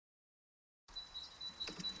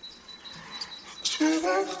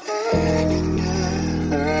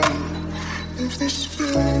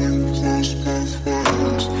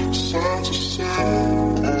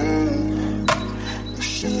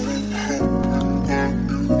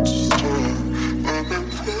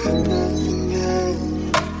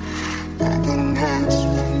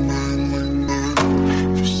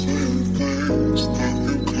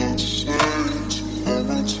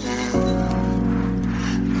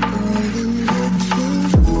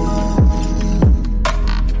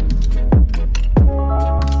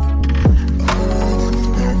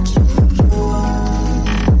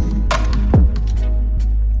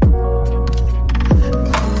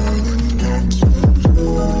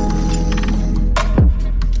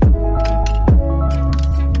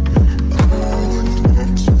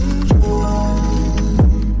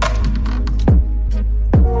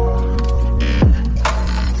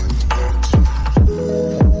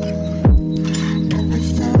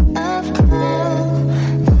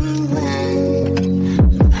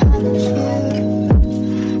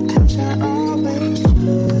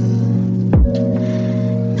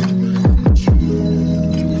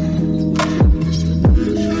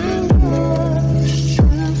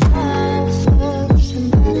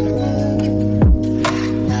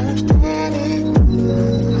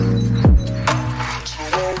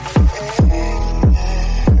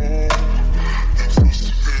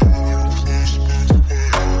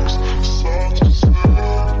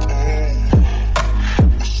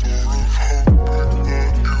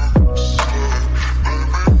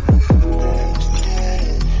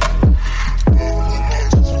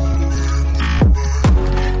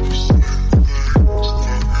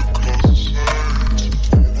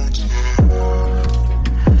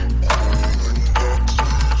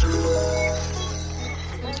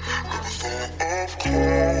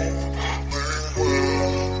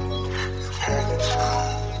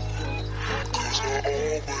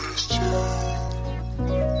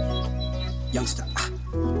Youngster.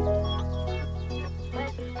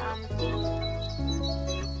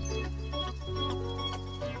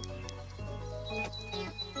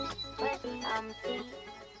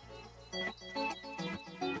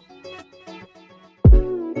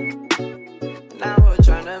 Now we're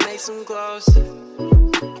trying to make some clothes,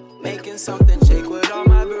 making something shake with all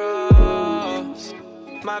my bros.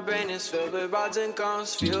 My brain is filled with rods and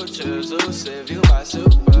cones, futures elusive, you by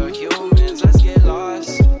superhumans, let's get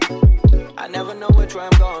lost. I never know which way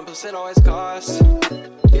I'm going, plus it always costs.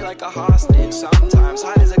 Feel like a hostage sometimes,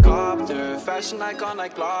 high as a copter. Fashion icon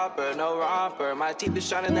like Lopper, no romper. My teeth is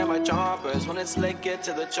shining than my chompers. When it's lit, get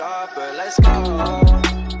to the chopper. Let's go.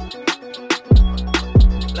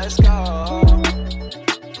 Let's go.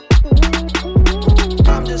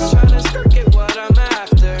 I'm just trying to skirt, get what I'm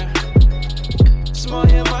after. Small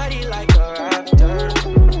yet mighty like a raptor.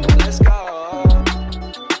 Let's go.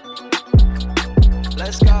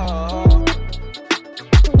 Let's go.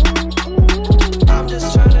 I'm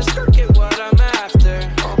just trying to skirt, get what I'm after.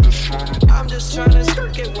 I'm just trying to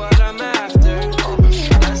skirt, get what I'm after.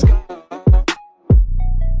 Let's go.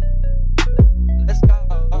 Let's go.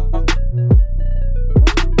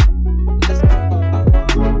 Let's go. Let's go.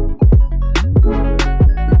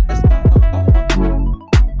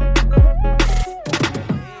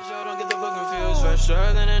 Don't get the fuck confused.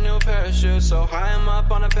 Fresher than a new parachute. So high I'm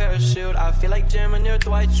up on a parachute. I feel like Jim and you're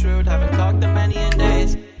Dwight Schrute. Haven't talked to many in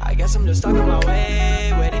days. I guess I'm just stuck on my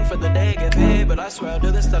way, waiting for the day to get paid. But I swear I'll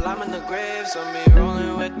do this till I'm in the grave. Some be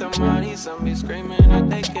rolling with the money, some be screaming at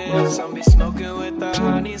their kids. Some be smoking with the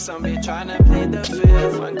honey, some be trying to plead the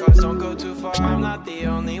fifth. When cars don't go too far, I'm not the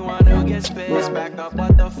only one who gets pissed. Back up,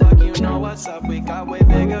 what the fuck, you know what's up. We got way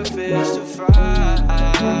bigger fish to fry.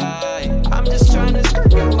 I'm just trying to skirt,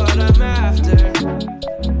 get what I'm after.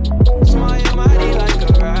 Small and mighty like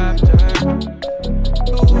a raptor.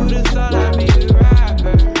 Who would've thought I'd be a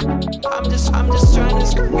rapper? I'm just trying to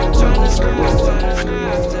skirt, what I'm after.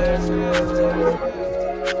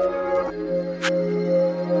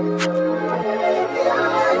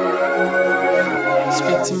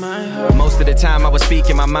 Speak to my heart. Most of the time I was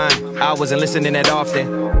speaking my mind, I wasn't listening that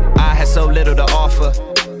often. I had so little to offer.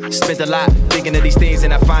 Spent a lot thinking of these things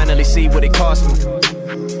and I finally see what it cost me.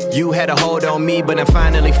 You had a hold on me, but I'm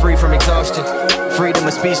finally free from exhaustion. Freedom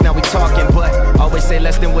of speech, now we talking, but always say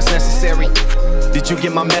less than what's necessary. Did you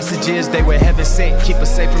get my messages? They were heaven sent, keep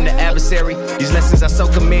us safe from the adversary. These lessons I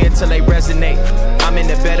soak them in till they resonate. I'm in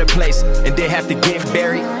a better place, and they have to get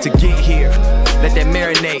buried to get here. Let that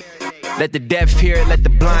marinate, let the deaf hear it, let the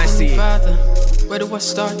blind see it. Father, where do I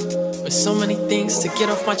start? With so many things to get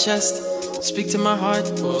off my chest. Speak to my heart,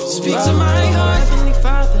 speak to my heart. Heavenly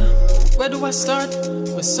Father, where do I start?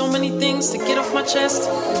 With so many things to get off my chest.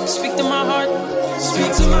 Speak to my heart,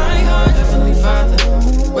 Speak to my heart, Heavenly Father.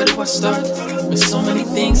 Where do I start? There's so many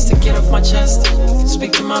things to get off my chest.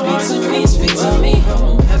 Speak to my heart, speak to me,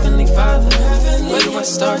 Heavenly Father. Where do I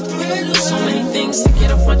start? There's so many things to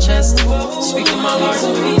get off my chest. Speak to my heart,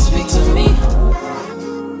 speak to me.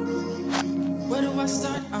 Where do I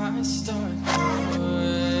start? I start.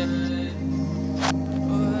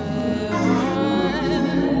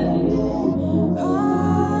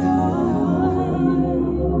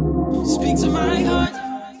 Speak to my heart.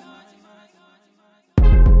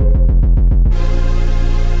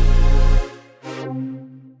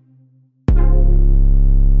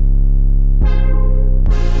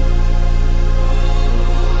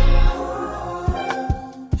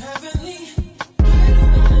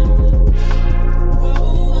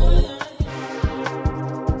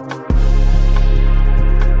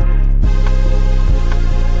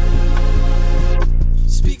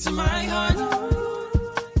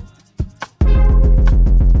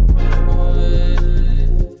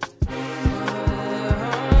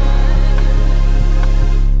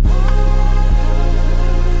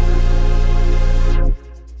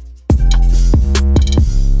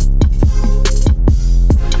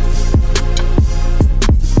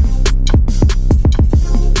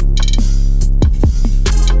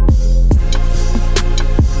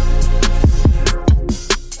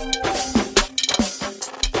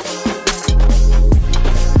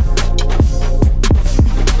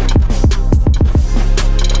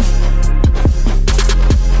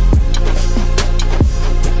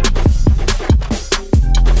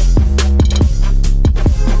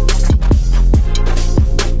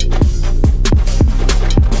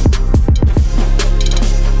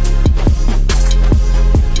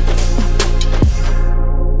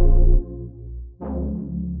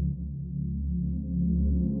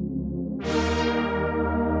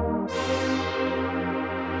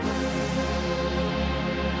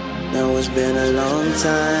 It's been a long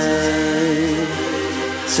time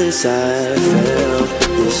since I felt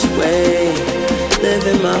this way.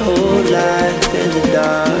 Living my whole life in the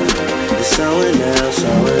dark with someone else.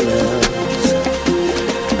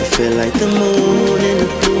 I feel like the moon in the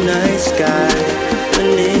blue night sky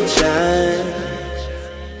when it shines.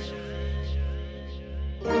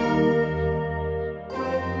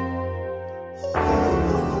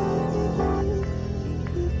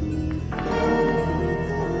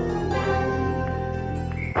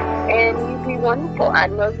 Wonderful. I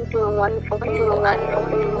know you're doing wonderful. You're doing wonderful.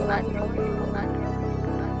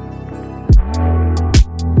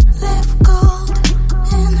 Live gold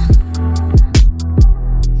in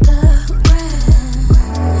the ground.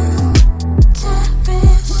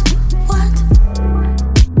 Cherish what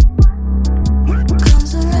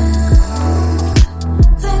comes around.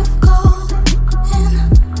 Live gold in the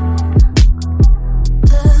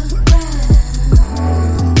ground.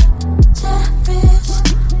 Cherish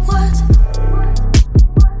what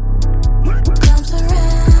comes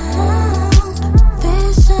around.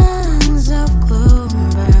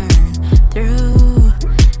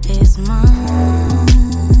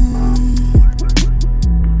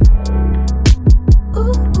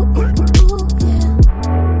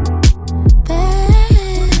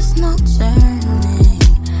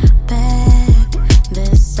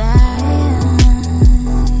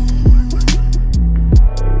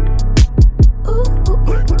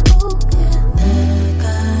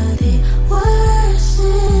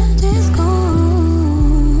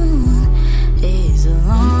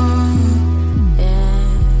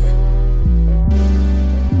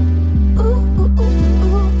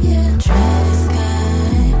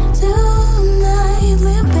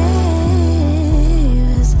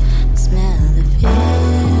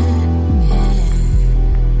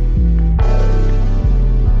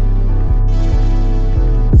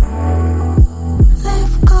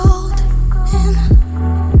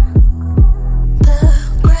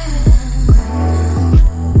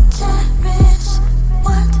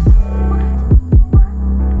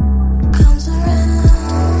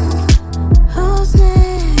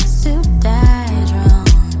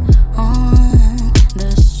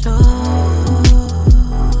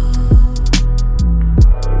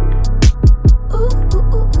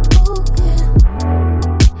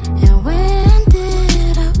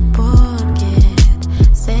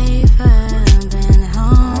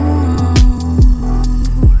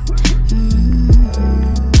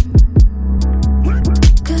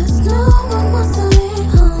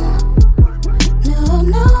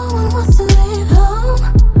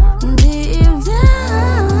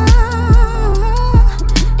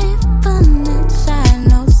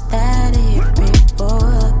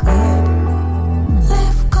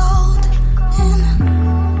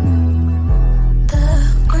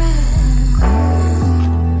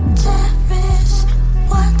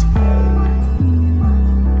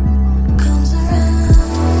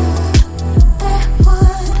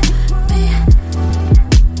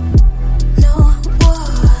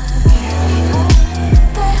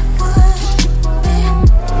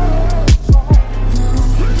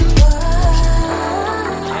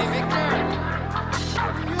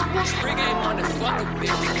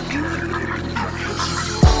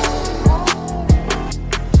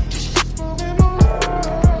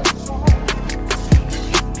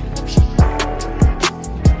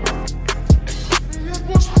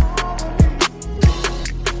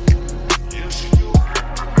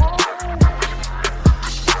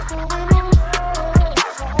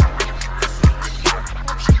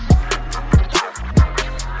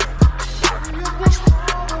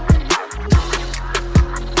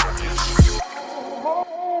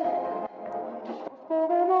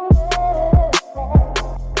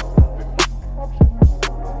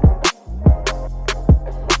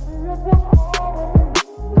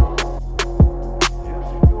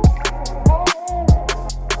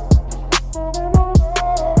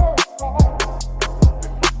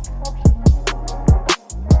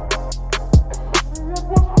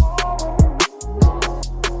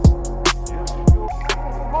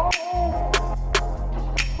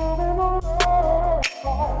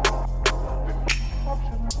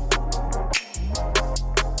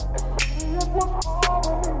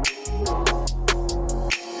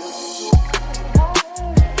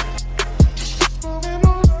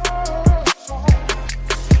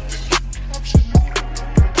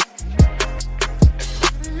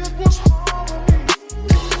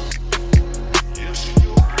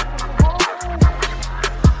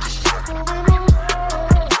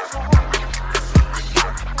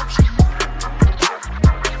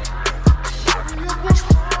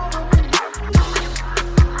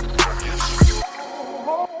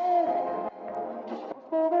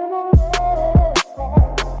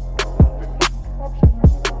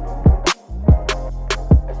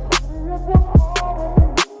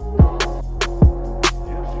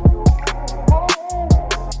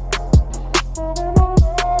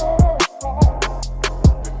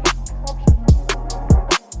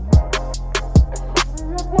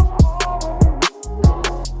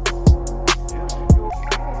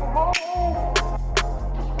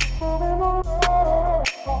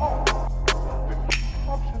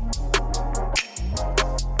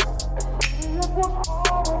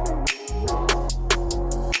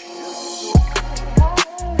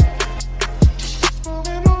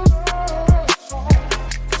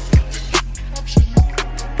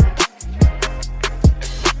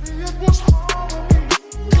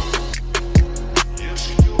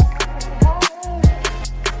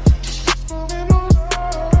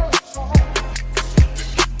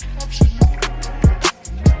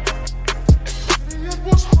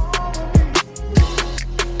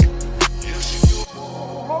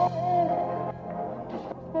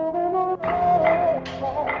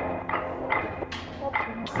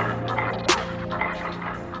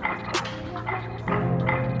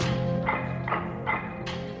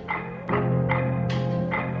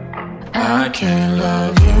 I can't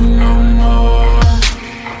love you no more.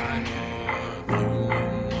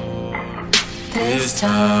 This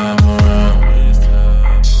time around,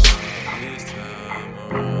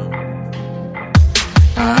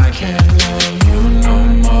 I can't love you no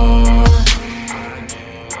more.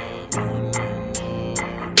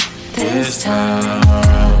 This time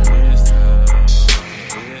around,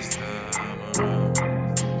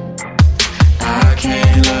 I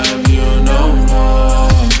can't love you no more.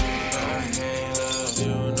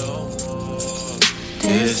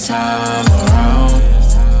 This time around,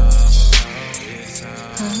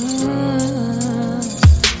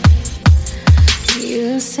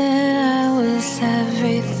 you said I was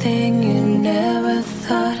everything you never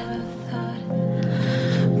thought.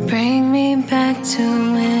 Bring me back to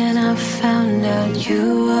when I found out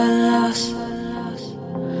you were lost.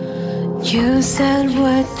 You said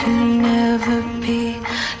what you never be.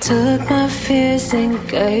 Took my fears and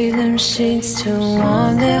gave them sheets to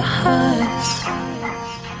warm their hearts.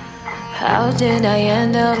 How did I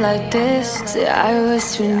end up like this? Said I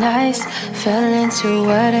was too nice, fell into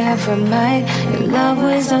whatever might. Your love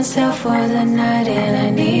was on sale for the night and I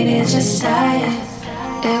needed your side.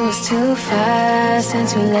 It was too fast and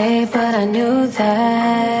too late, but I knew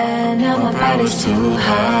that. Now my body's too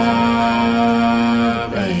hot,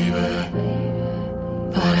 baby,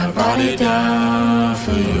 but I brought it down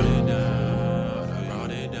for you.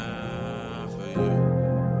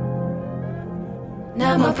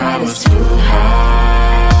 Now my pride is too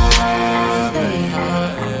high, baby,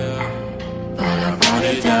 but I brought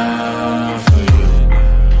it down for you.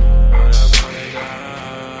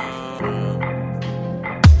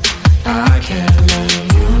 I can't love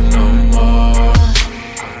you no more.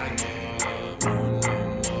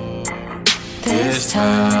 This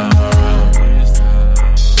time around,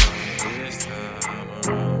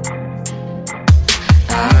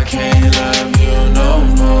 I can't love you no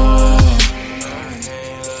more.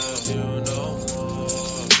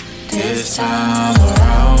 this time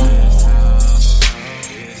around.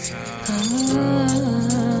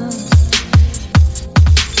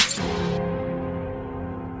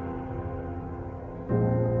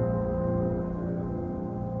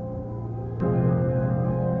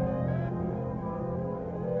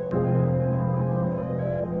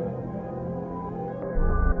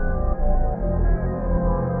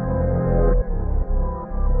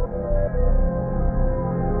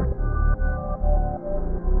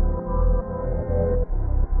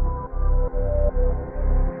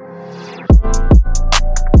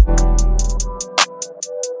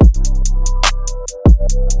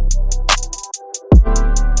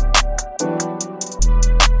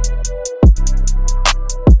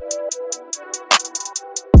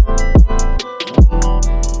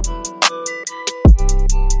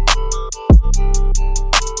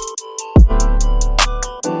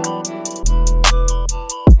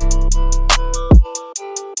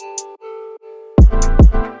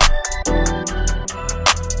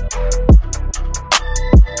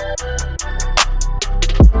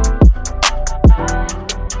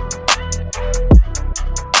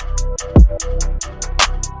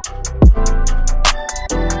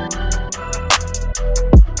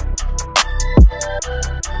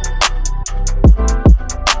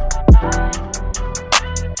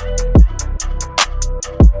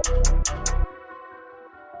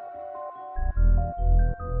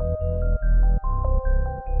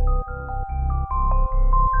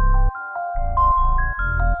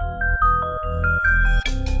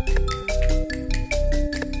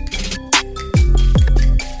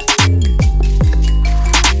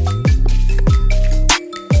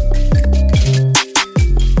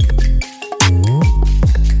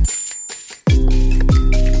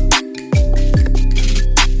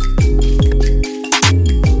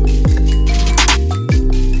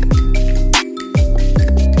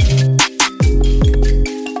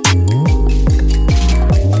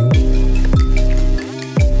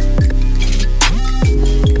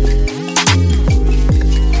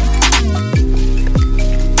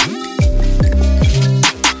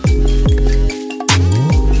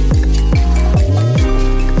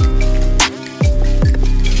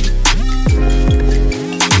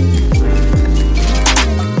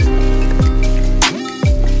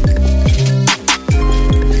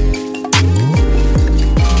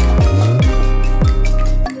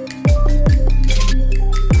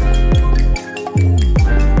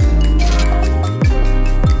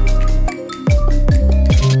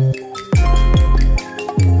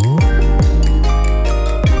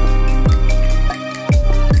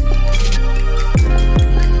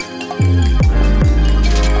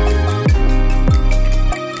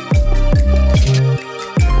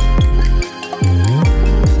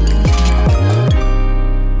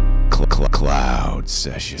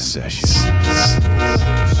 Session.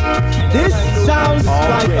 This sounds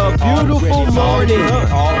like a beautiful morning.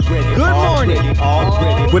 Good morning.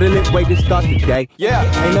 With a lit way to start the day. Yeah.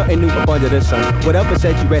 Ain't nothing new up under the sun. Whatever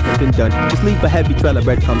said you read has been done. Just leave a heavy trail of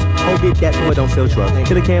breadcrumbs. Hold it that so I don't sell drugs.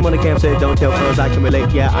 Till the cam on the cam said don't tell cause I can relate.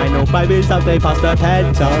 Yeah, I know 5 minutes out they pasta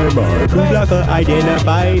pad timer. Blue blocker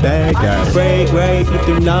identify that guy. Break, flip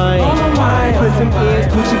through 9. Put some ends,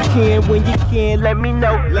 put you can when you can. Let me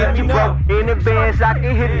know. If you broke in advance, I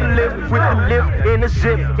can hit the lift with the lift in a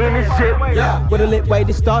zip, Yeah. With a lit way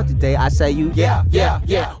to start the day, I say you, yeah.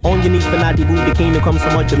 On your knees for naughty boo, the kingdom comes so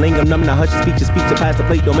much, your lingam, numb, now hush your speech, to pass the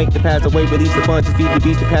plate, don't make the pass away, release the funds, feed the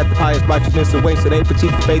beast, to pass the pious righteousness away, so they for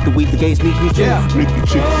cheap the faith, the weed, the gay sneak, yeah. Make the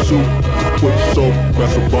chicken soup, put soap,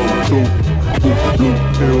 press a bone too. Blue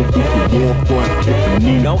pill, the warm front, if you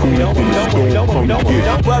need don't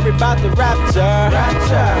worry about the rapture.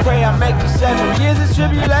 Pray I make you 7 years of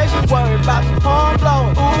tribulation. Worry about the horn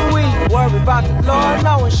blowing, ooh-wee. Worry about the Lord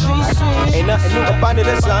knowing she sees. Ain't nothing new up under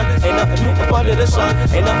the sun. Ain't nothing new up under the sun.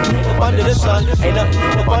 Ain't nothing new up under the sun. Ain't nothing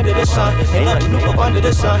new up under the sun. Ain't nothing new up under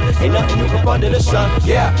the sun. Ain't nothing new up under the sun.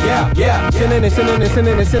 Yeah. Sinning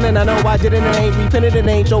and sinning. I know I didn't and ain't repented and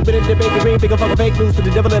ain't Joe Biden, the baker green figure fuck a fake news to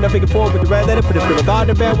the devil and I figure forward with the red letter. Put it for the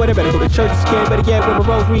garden bed, where they better go to church scared. Better get with a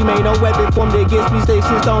rose remain. No weapon formed against me. Stay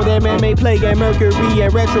shit on that man-made plague and Mercury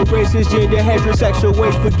and retrograde cisgender heterosexual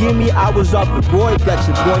ways. Forgive me, I was off the boy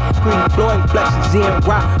flexing boy. Green Floyd flexes in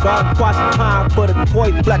rock. God quash time for the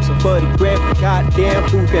boy flexing for the grab. Goddamn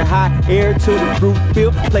booth and high air to the root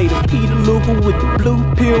field. Play the Peter Luger with the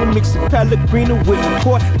blue pill. Mix the Pellegrino with the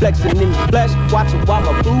port. Flexing in the flesh. Watching while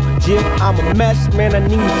my boo Jim. I'm a mess, man. I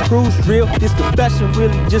need screws drill. This confession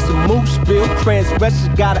really just a moose spill. chill. Transgressors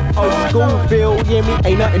got an old school feel, you hear me?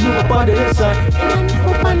 Ain't nothing new up under the sun. Ain't nothing new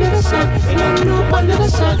up under the sun. Ain't nothing new up under the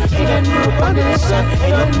sun. Ain't nothing new up under the sun.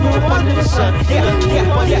 Ain't nothing new up under the sun. Ain't nothing new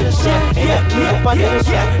up under the sun. Ain't nothing new up under the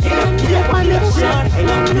sun. Ain't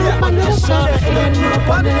nothing new up under the sun. Ain't nothing new up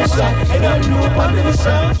under the sun. Ain't nothing new up under the sun. Ain't nothing new up under the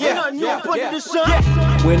sun. Yeah, new up under the sun.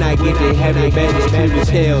 When I get to heaven, baby, spirits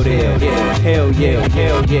hell there. Hell yeah,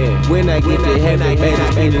 hell yeah. When I get to heaven,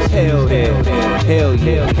 baby, spirits hell there. Hell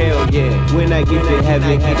yeah, hell yeah. When I get to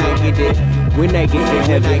heaven, when I get to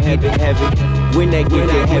heaven. When I get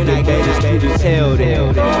to heaven, baby, spirits hell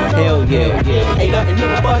there. Hell yeah. Ain't nothing new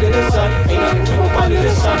up under the sun. Ain't nothing new up under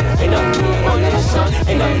the sun. Ain't nothing new up under the sun.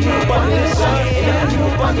 Ain't nothing new up under the sun. Ain't nothing new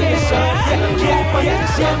up under the sun. Ain't nothing new up under the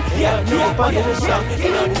sun. Yeah, new up under the sun.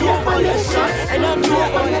 Ain't nothing new up under the sun. Ain't nothing new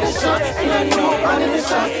up under the sun. Ain't nothing new up under the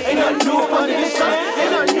sun. Ain't nothing new up under the sun.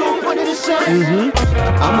 Ain't nothing new up under the sun.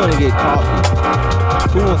 I'm gonna get coffee.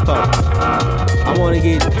 Who wants coffee? I wanna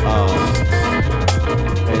get an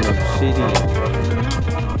obsidian.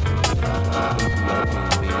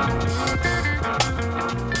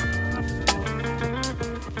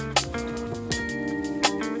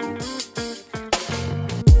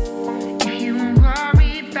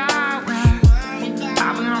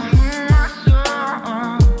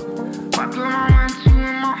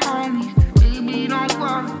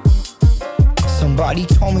 Somebody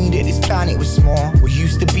told me that this planet was small. We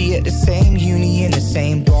used to be at the same uni in the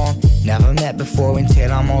same dorm. Never met before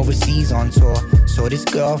until I'm overseas on tour. So this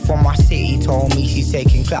girl from my city told me she's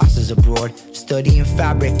taking classes abroad, studying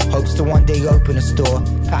fabric, hopes to one day open a store.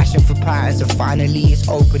 Passion for patterns and finally it's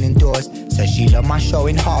opening doors. Said she loved my show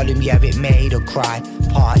in Harlem, yeah, it made her cry.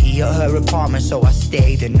 Party at her apartment, so I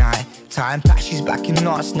stayed the night. Time passed, she's back in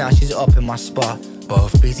knots, now she's up in my spot.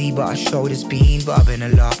 Both busy, but her shoulders been rubbing a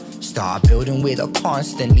lot. Start building with her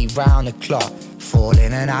constantly round the clock.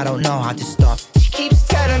 Falling and I don't know how to stop. She keeps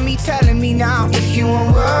telling me now, if you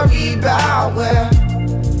ain't worried about where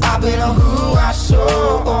I've been or who I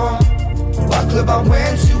saw, what club I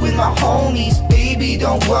went to with my homies. Baby,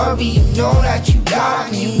 don't worry, you know that you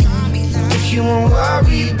got me. If you ain't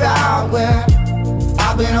worried about where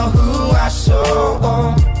I've been or who I saw,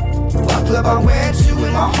 what club I went to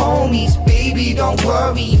with my homies. Baby, don't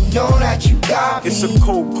worry, you know that you got me. It's a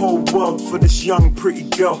cold, cold world for this young, pretty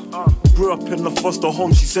girl. Grew up in a foster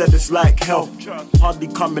home, she said it's like hell. Hardly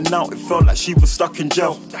coming out, it felt like she was stuck in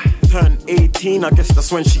jail. Turned 18, I guess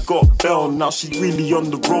that's when she got bail. Now she really on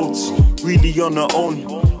the roads, really on her own.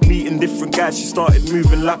 Meeting different guys, she started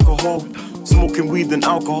moving like a hoe. Smoking weed and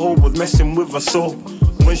alcohol was messing with her soul.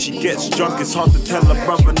 When she gets drunk, it's hard to tell her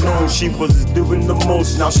brother no. She was doing the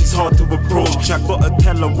most, now she's hard to approach. I gotta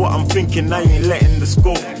tell her what I'm thinking, I ain't letting this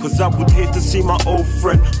go. Cause I would hate to see my old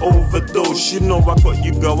friend overdose. You know I got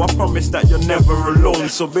you, girl, I promise that you're never alone.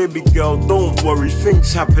 So baby girl, don't worry,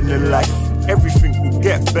 things happen in life. Everything will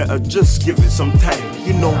get better, just give it some time.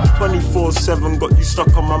 You know, 24/7 got you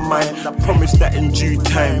stuck on my mind. I promise that in due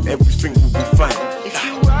time, everything will be fine. If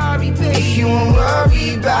you worry, baby, if you ain't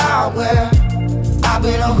worried about where I've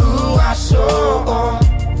been or who I saw,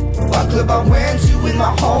 what club I went to with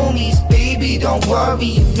my homies. Baby, don't worry,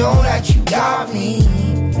 you know that you got me.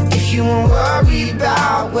 If you ain't worried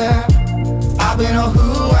about where I've been or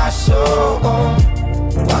who I saw,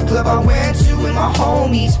 what club I went to with my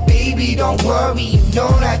homies. Baby, don't worry, you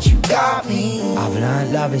know that you got me. I've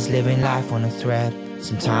learned love is living life on a thread.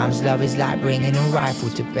 Sometimes love is like bringing a rifle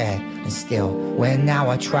to bed. And still, when now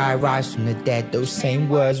I try rise from the dead, those same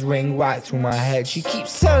words ring right through my head. She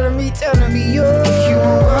keeps telling me, yo, if you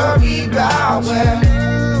ain't worried about where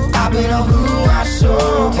I've been or who I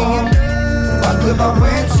saw, what club I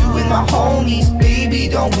went to with my homies. Baby,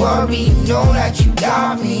 don't worry, you know that you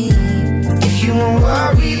got me. If you ain't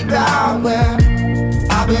worried about where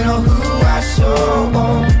I've been or who I saw,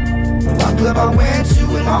 what club I went to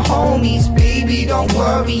with my homies. Baby, don't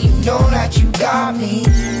worry, you know that you got me.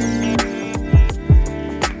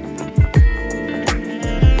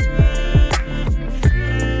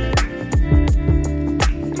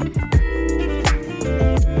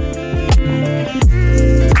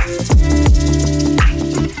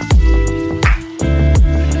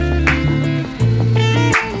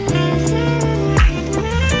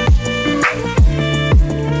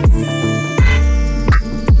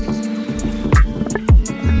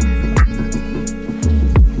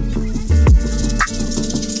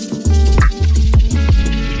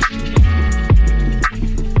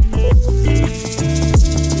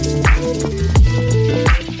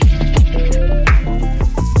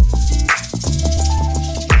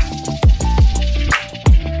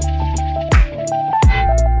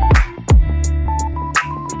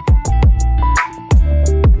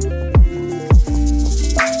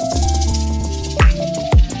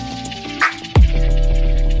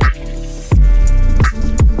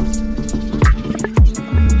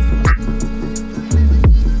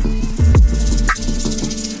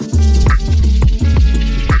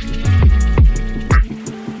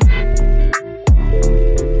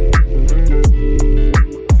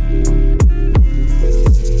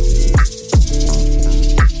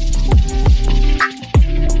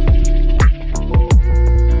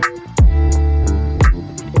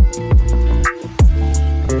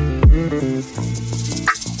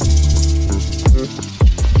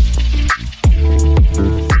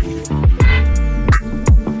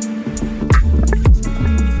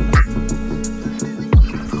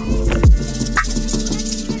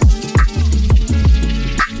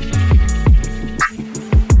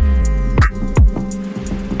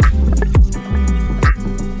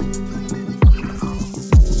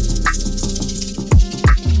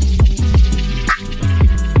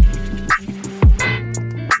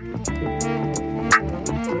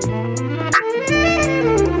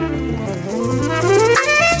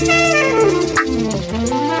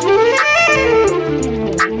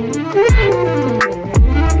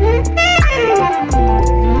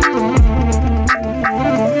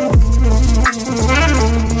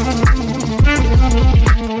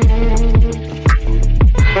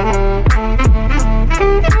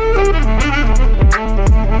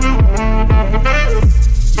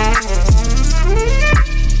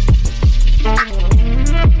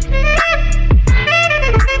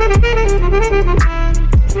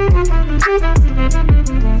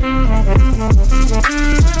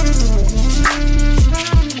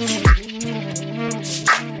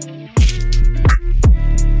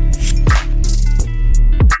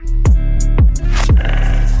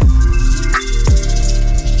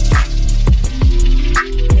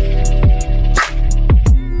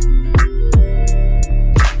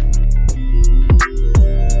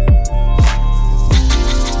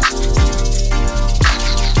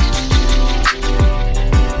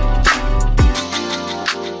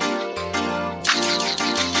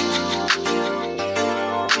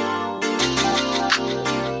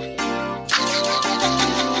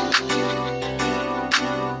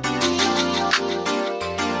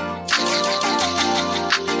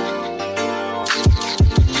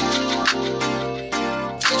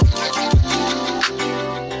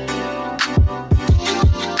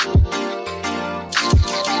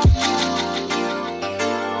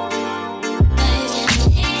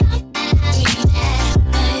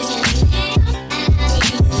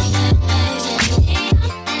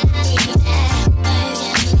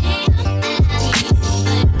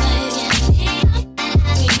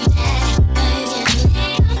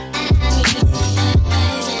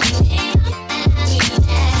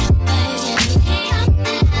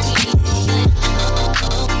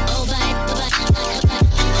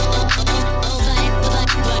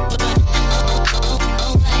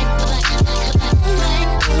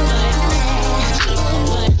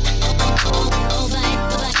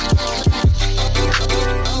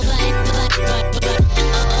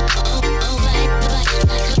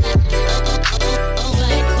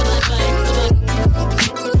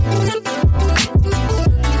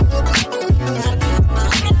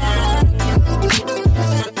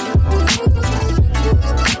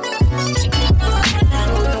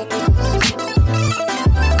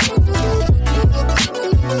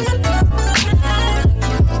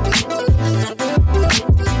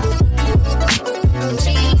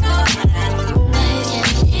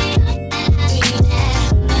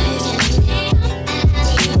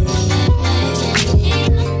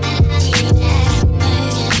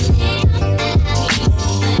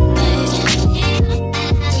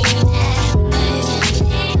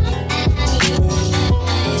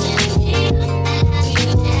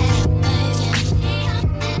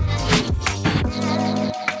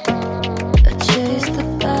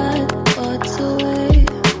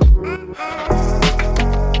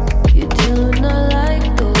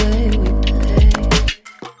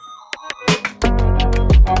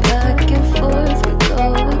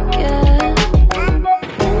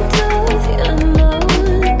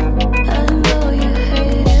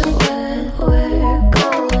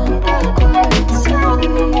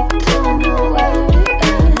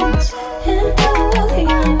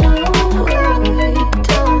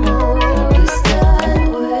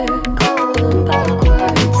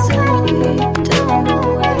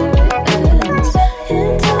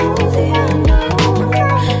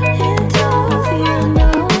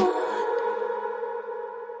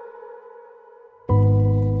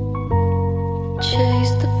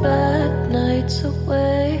 gets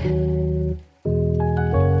away.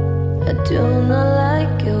 I do not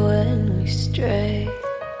like it when we stray.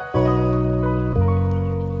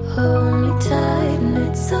 Hold me tight and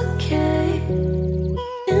it's okay.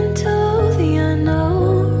 Into the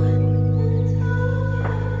unknown.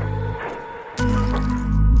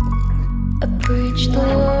 I preach the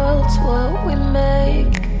world's what we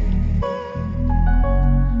make,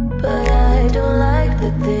 but I don't like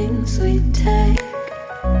the things we take.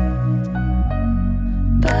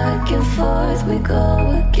 Back and forth we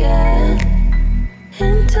go again.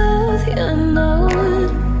 Into the unknown.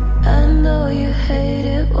 I know you hate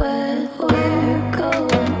it when we're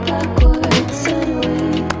going backwards and we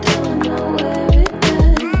don't know where it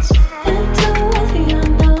ends. Into the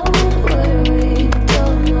unknown, where we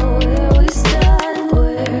don't know where we stand.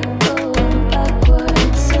 We're going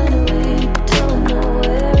backwards and we don't know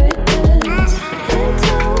where it ends.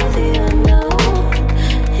 Into the unknown,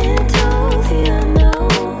 into the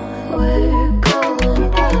unknown. We're going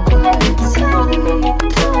backwards and we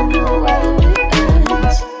don't know where it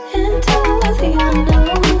ends. Into the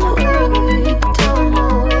unknown, where we don't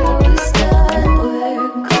know where we stand.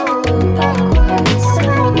 We're going backwards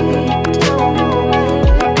and we don't know where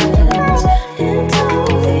it ends. Into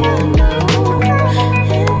the unknown,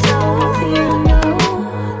 into the unknown.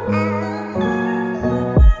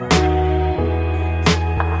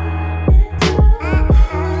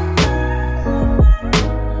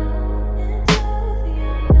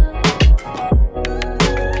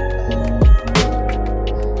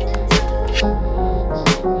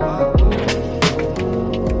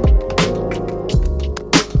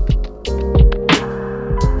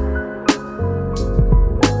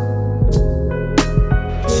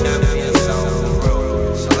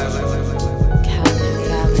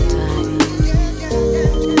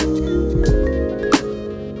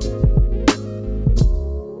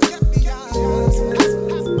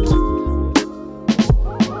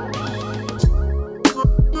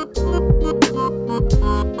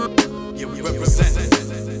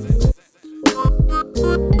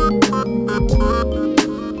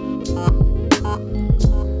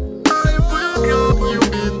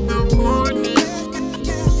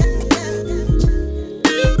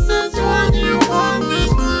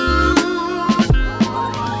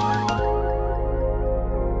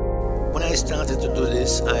 When I started to do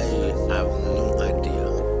this, I have no idea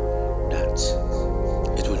that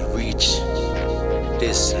it would reach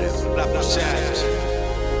this level.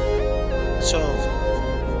 So,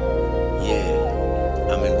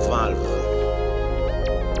 yeah, I'm involved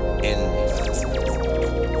in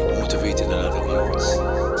motivating a lot of youths.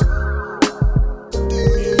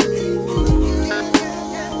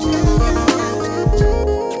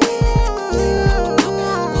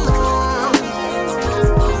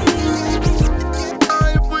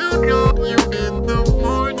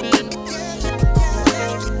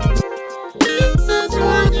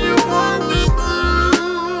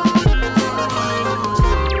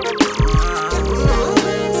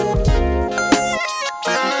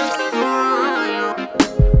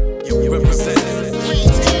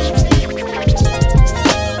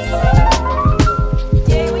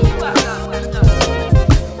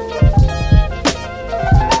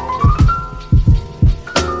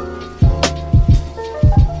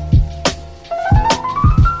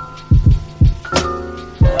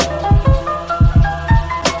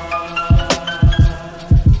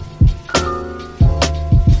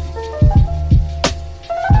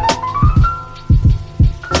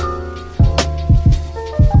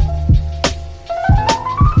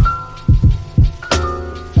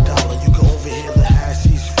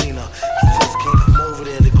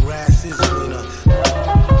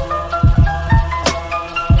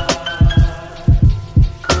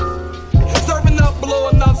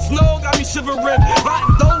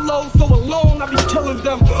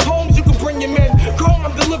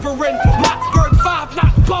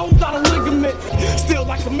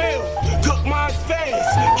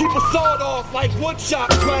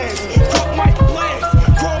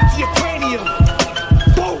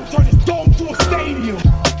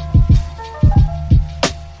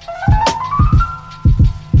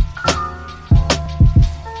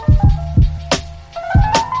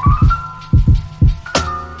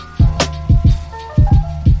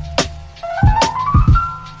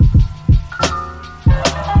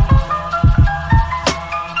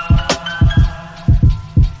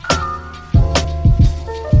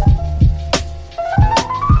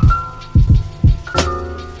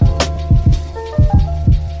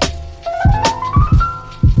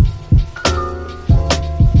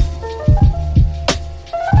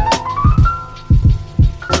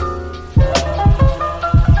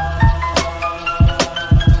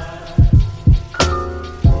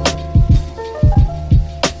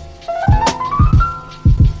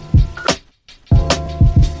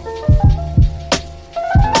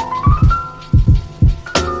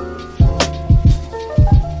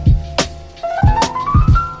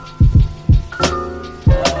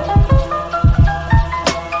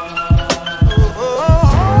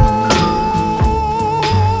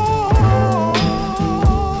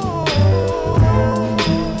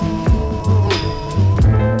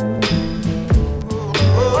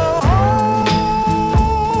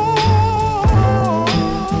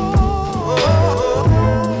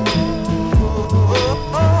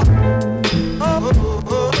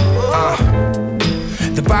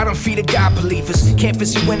 firm feet of God believers. Can't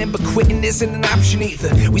visit winning, but quitting isn't an option either.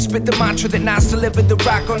 We spit the mantra that Nas delivered the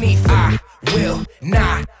rock on ether. I will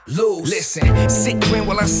not lose. Listen, sick grin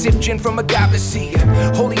while I sip gin from a goblet seer.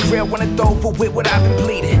 Holy grail when I throw over with what I've been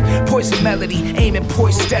bleeding. Poison melody, aiming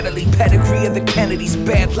poised steadily. Pedigree of the Kennedys,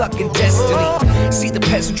 bad luck and destiny. See the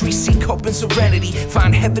peasantry, seek hope and serenity.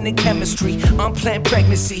 Find heaven in chemistry, unplanned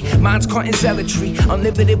pregnancy. Minds caught in zealotry,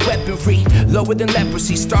 unlimited weaponry. Lower than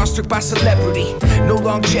leprosy, starstruck by celebrity. No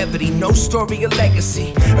longevity, no story or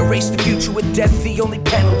legacy. Erase the future with death, the only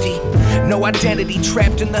penalty. No identity,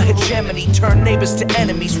 trapped in the hegemony. Turn neighbors to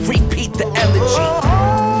enemies, repeat the elegy.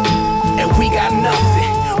 And we got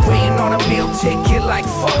nothing, waiting on a meal ticket like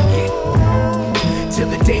fuck it. Till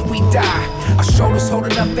the day we die, our shoulders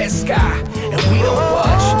holding up that sky. And we don't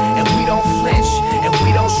budge, and we don't flinch, and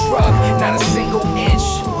we don't shrug, not a single inch.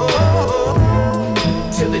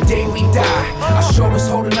 Till the day we die, our shoulders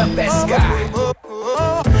holding up that sky.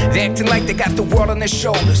 They acting like they got the world on their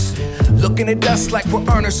shoulders, looking at us like we're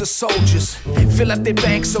earners or soldiers. Fill up their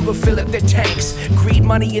banks so we'll fill up their tanks. Greed,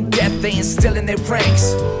 money, and death they instill in their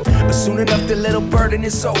ranks. But soon enough the little burden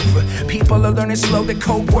is over. People are learning slow that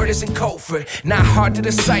code word isn't covert. Not hard to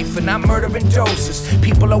decipher, not murdering doses.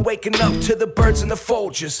 People are waking up to the birds and the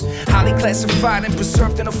Folgers. Highly classified and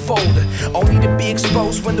preserved in a folder, only to be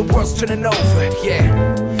exposed when the world's turning over.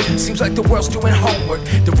 Yeah, seems like the world's doing homework.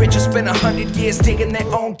 The rich have spent 100 years digging their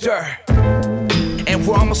own dirt. And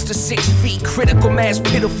we're almost to 6 feet. Critical mass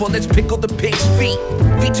pitiful, let's pickle the pig's feet.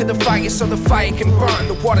 Feet to the fire so the fire can burn.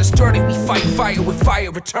 The water's dirty, we fight fire with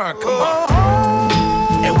fire return. Come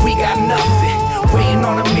on. And we got nothing, waiting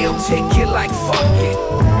on a meal ticket like fuck it.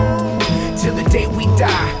 Till the day we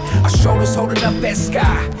die, our shoulders holding up that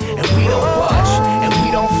sky. And we don't budge, and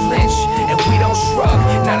we don't flinch, and we don't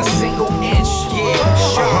shrug, not a single inch. Yeah,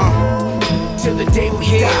 sure. Till the day we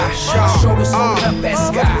die, our shoulders holding up that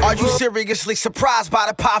sky. Are you seriously surprised by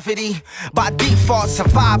the poverty? By default,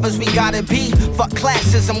 survivors we gotta be. Fuck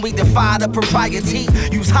classism, we defy the propriety.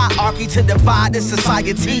 Use hierarchy to divide the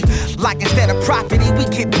society. Like instead of property, we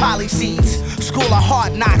get policies. School of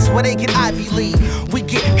hard knocks where they get Ivy League. We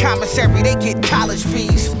get commissary, they get college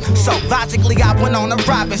fees. So logically I went on a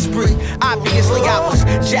robbing spree. Obviously I was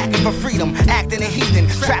jacking for freedom, acting a heathen,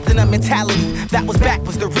 trapped in a mentality that was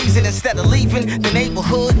backwards. The reason instead of leaving the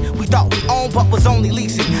neighborhood we thought we owned but was only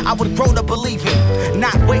leasing, I would grow to believe in.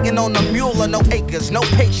 Not waiting on a mule or no acres, no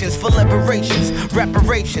patience for liberations,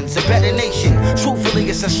 reparations, a better nation. Truthfully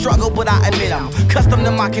it's a struggle but I admit I'm accustomed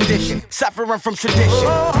to my condition, suffering from tradition.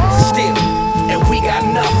 Still, and we got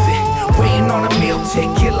nothing, waiting on a meal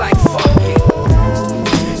ticket like fuck it.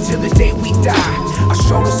 Till the day we die, our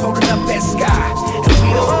shoulders holding up that sky. And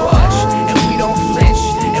we don't budge, and we don't flinch,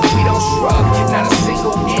 and we don't shrug, not a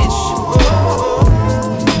single inch.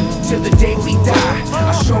 Till the day we die,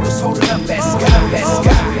 our shoulders holding up that sky, that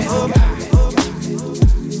sky, that sky.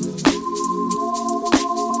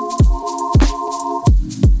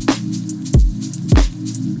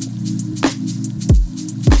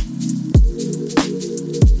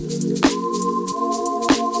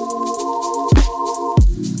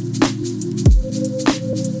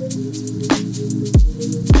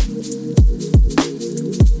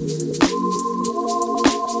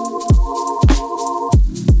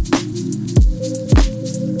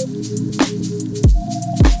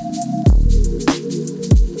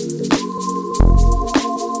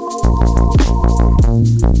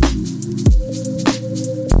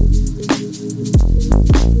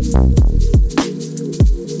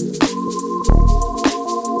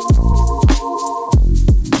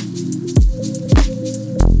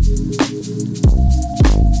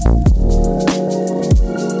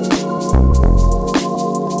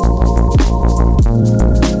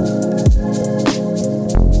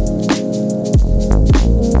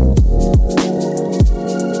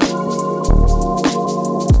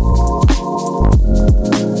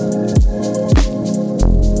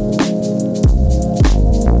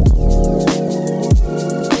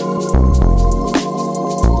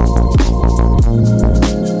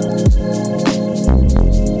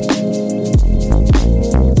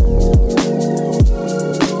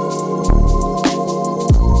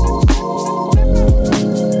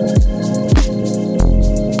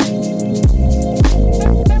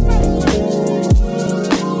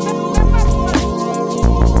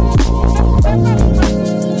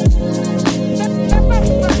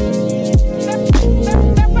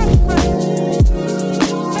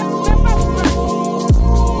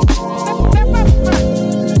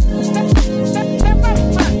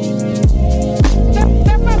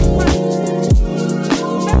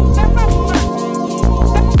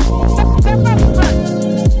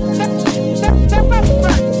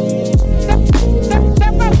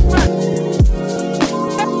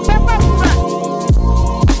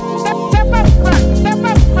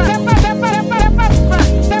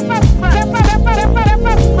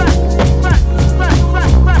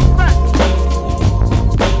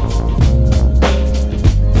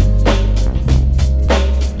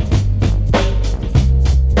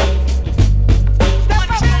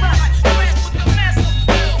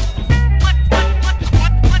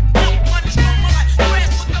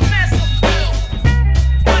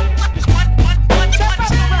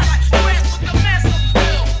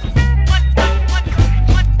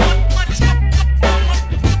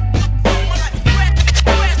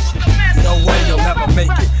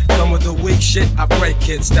 shit, I pray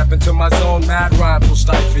kids. Step into my zone, mad rhymes will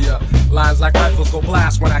stifle ya. Lines like rifles go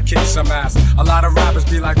blast when I kick some ass. A lot of rappers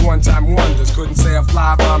be like one-time wonders. Couldn't say a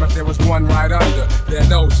fly bomb if there was one right under their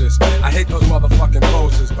noses. I hate those motherfucking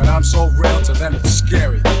poses, but I'm so real to them it's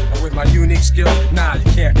scary. And with my unique skills, nah,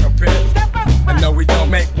 you can't compare me. I know we don't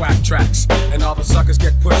make whack tracks, and all the suckers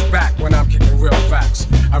get pushed back when I'm kicking real facts.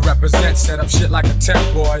 I represent, set up shit like a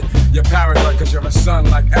temp boy. You're paranoid cause you're a son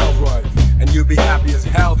like Elroy, and you'd be happy as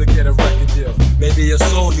hell to get a record deal. Maybe your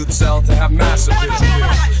soul you'd sell to have massive appeal.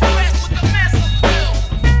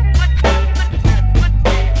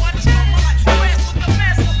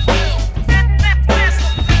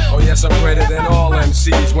 Yes, I'm greater than all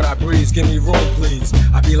MCs. When I breeze, give me room, please.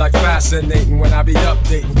 I be like fascinating when I be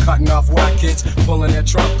updating, cutting off white kids, pulling their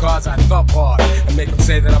trump cards. I thump hard and make them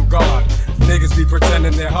say that I'm God. Niggas be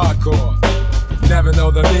pretending they're hardcore, never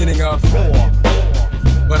know the meaning of war.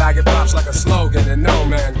 But I get props like a slogan, and no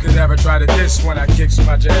man could ever try to diss when I kicks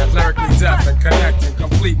my jams. Lyrically deaf and connecting,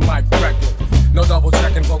 complete mic record. No double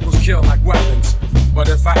checking, vocals kill like weapons. But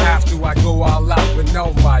if I have to, I go all out with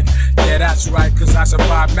no mic. Yeah, that's right, cause I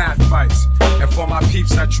survive mad fights. And for my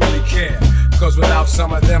peeps, I truly care. Cause without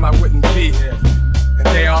some of them, I wouldn't be here. And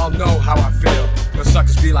they all know how I feel. The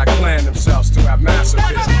suckers be like playing themselves to have massive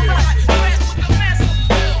hits.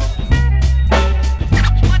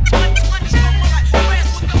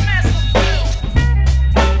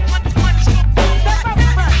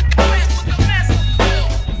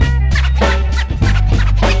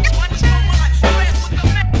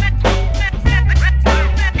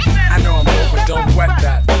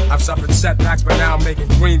 Suffered setbacks, but now I'm making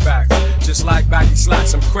greenbacks. Just like baggy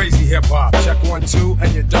slacks, I'm crazy hip-hop. Check 1, 2,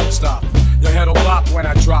 and you don't stop. Your head'll pop when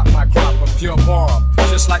I drop my crop of pure bomb.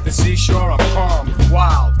 Just like the seashore, I'm calm,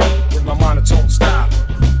 wild, with my monotone style.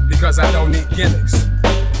 Because I don't need gimmicks.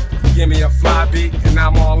 Give me a fly beat, and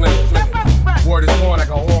I'm all in it. Word is born, I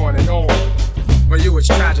go on and on. For you it's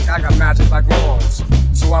tragic, I got magic like horns.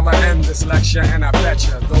 So I'ma end this lecture, and I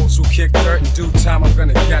betcha those who kick dirt in due time, I'm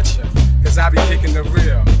gonna get ya. Cause I be kicking the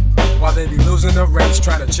real, while they be losing the race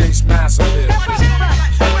trying to chase massive hits.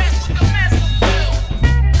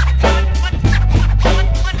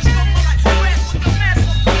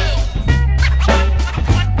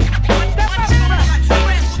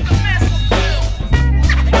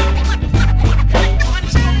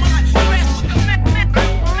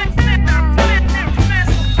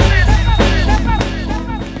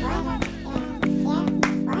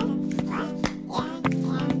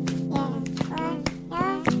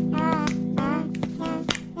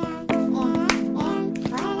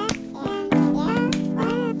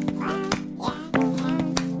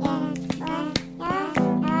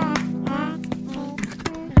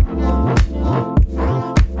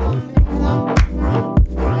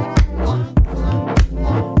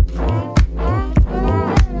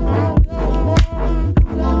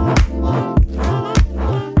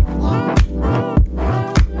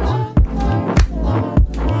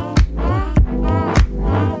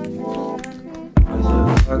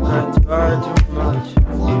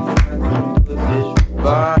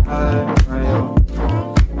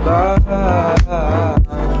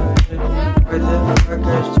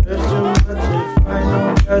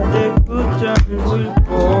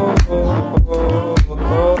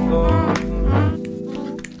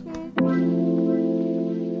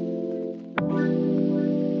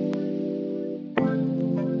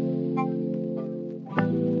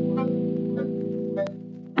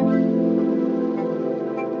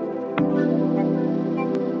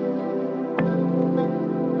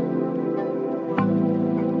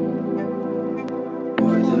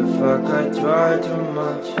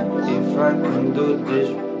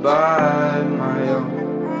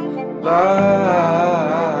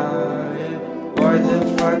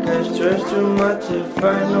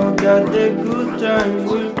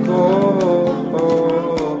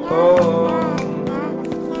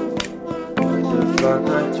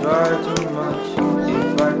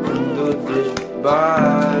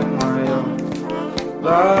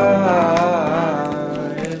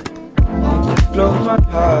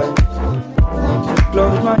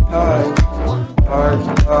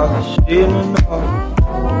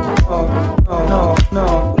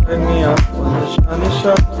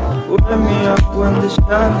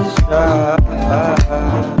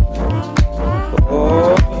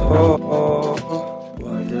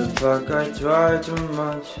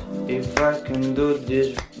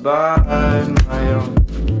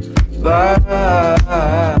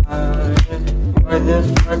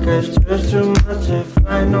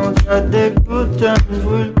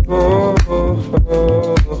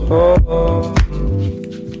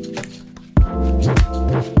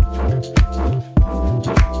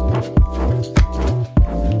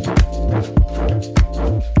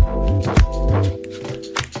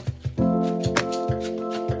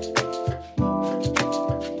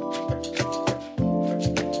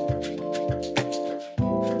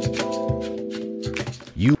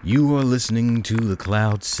 You are listening to the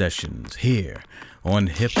Cloud Sessions here on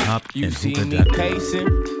Hip Hop and You see me Hookah.com.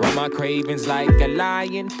 pacing, run my cravings like a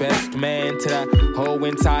lion. Best man to the whole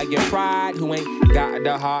entire pride. Who ain't got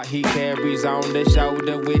the heart he carries on the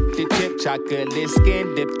shoulder with the chip. Chocolate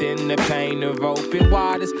skin dipped in the pain of open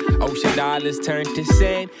waters. Ocean dollars turn to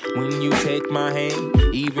sand when you take my hand.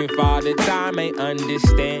 Even Father Time ain't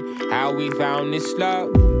understand how we found this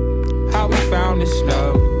love. How we found this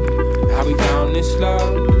love. How we found this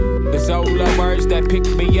love. The solar words that pick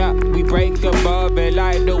me up, we break above and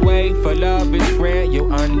light the way. For love is rare,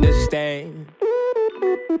 you'll understand.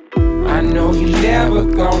 I know you're never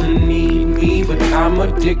gonna need me, but I'm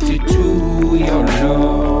addicted to your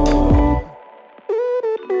love.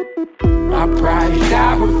 My pride is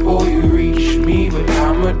out before you reach me, but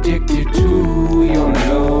I'm addicted to your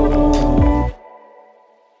love.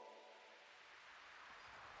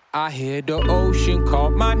 I hear the ocean call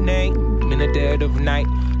my name in the dead of night.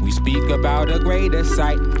 We speak about a greater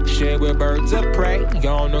sight, share with birds of prey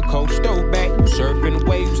on a coastal bay, surfing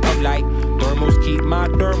waves of light. Thermals keep my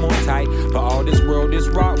thermal tight, for all this world is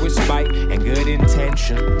wrought with spite and good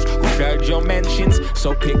intentions. Who flood your mentions?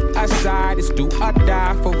 So pick a side, it's do or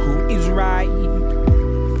die for who is right.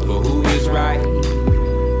 For who is right?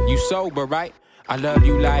 You sober, right? I love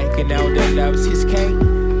you like an elder loves his cake.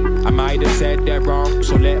 I might have said that wrong,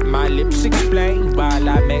 so let my lips explain while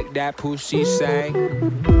I make that pussy sing.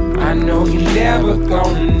 I know you're never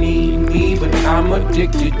gonna need me, but I'm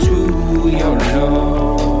addicted to your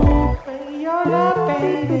love. Your love,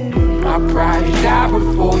 baby. My pride is out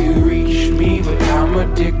before you reach me, but I'm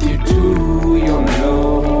addicted to your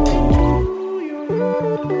love.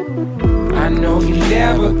 I know you're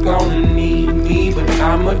never gonna need me, but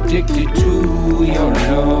I'm addicted to your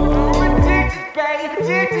love.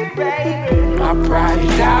 Addicted, baby. My pride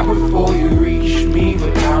is out before you reach me,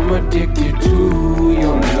 but I'm addicted to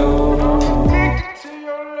your love.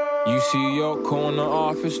 You see your corner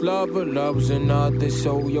office lover loves another,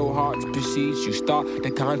 so your heart's besieged. You start to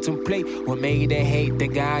contemplate what made her hate the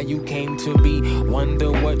guy you came to be.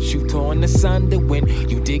 Wonder what you torn asunder when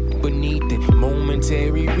you dig beneath the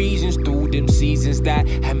momentary reasons through them seasons that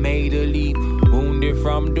have made her leave. Wounded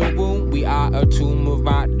from the womb, we are a tomb of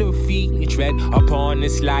our defeat. Tread upon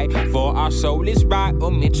this light, for our soul is right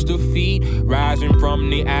amidst the feet. Rising from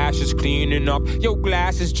the ashes, cleaning up your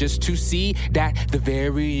glasses just to see that the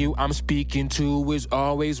very you I'm speaking to is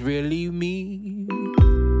always really me.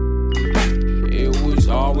 It was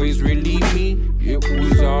always really me. It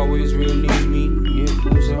was always really me.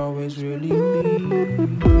 It was always really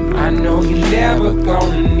me. I know you're never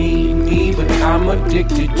gonna need me, but I'm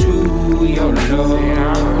addicted to your love.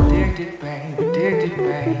 I'm addicted, babe, addicted,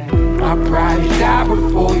 babe. My pride is out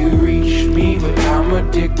before you reach me, but I'm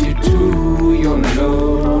addicted to your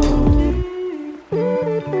love.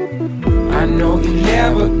 I know you're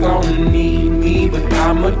never gonna need me, but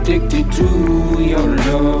I'm addicted to your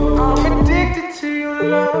love. I'm addicted to your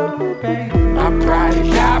love, baby. My pride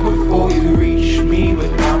is out before you reach me,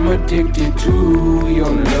 but I'm addicted to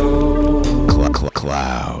your love.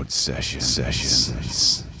 Cloud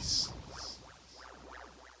Sessions.